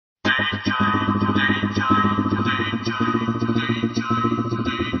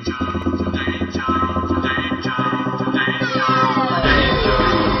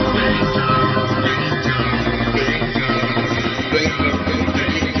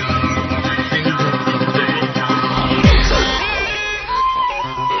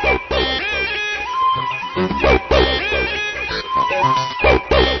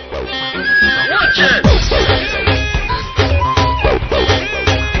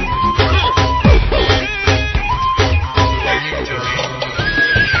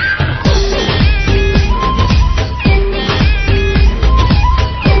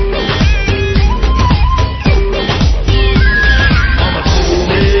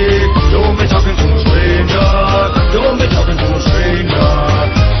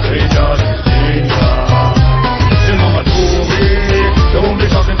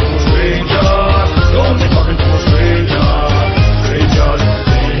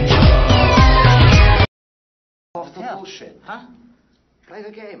Play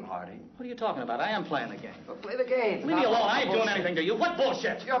the game, Hardy. What are you talking about? I am playing the game. Well, play the game. Leave me alone. I ain't doing anything to you. What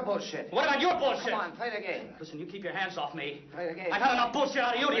bullshit? It's your bullshit. What about your bullshit? Come on, play the game. Listen, you keep your hands off me. Play the game. I've had enough bullshit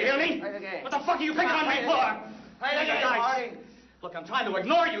out of you. Do you hear me? Play the game. What the fuck are you picking on me for? Play the game, Hardy. Look, I'm trying to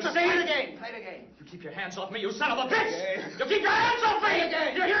ignore you, see? Play the game. Play the game. You keep your hands off me, you son of a bitch! You keep your hands off me! Play the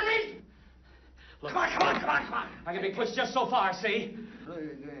game. You hear me? Look, Come on. I can be pushed just so far, see? Play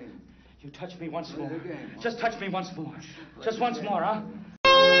the game. You touch me once more. The game. Just touch me once more. Just once more, huh?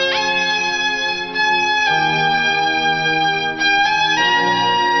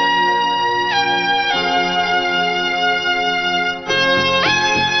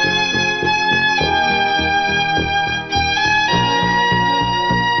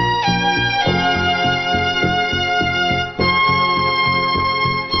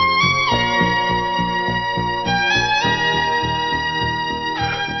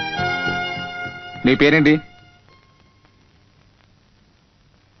 నీ పేరేంటి?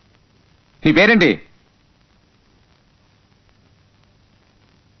 నీ పేరేంటి?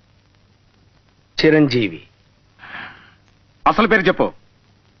 చిరంజీవి. అసలు పేరు చెప్పు.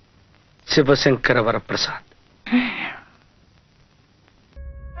 శివశంకర వరప్రసాద్.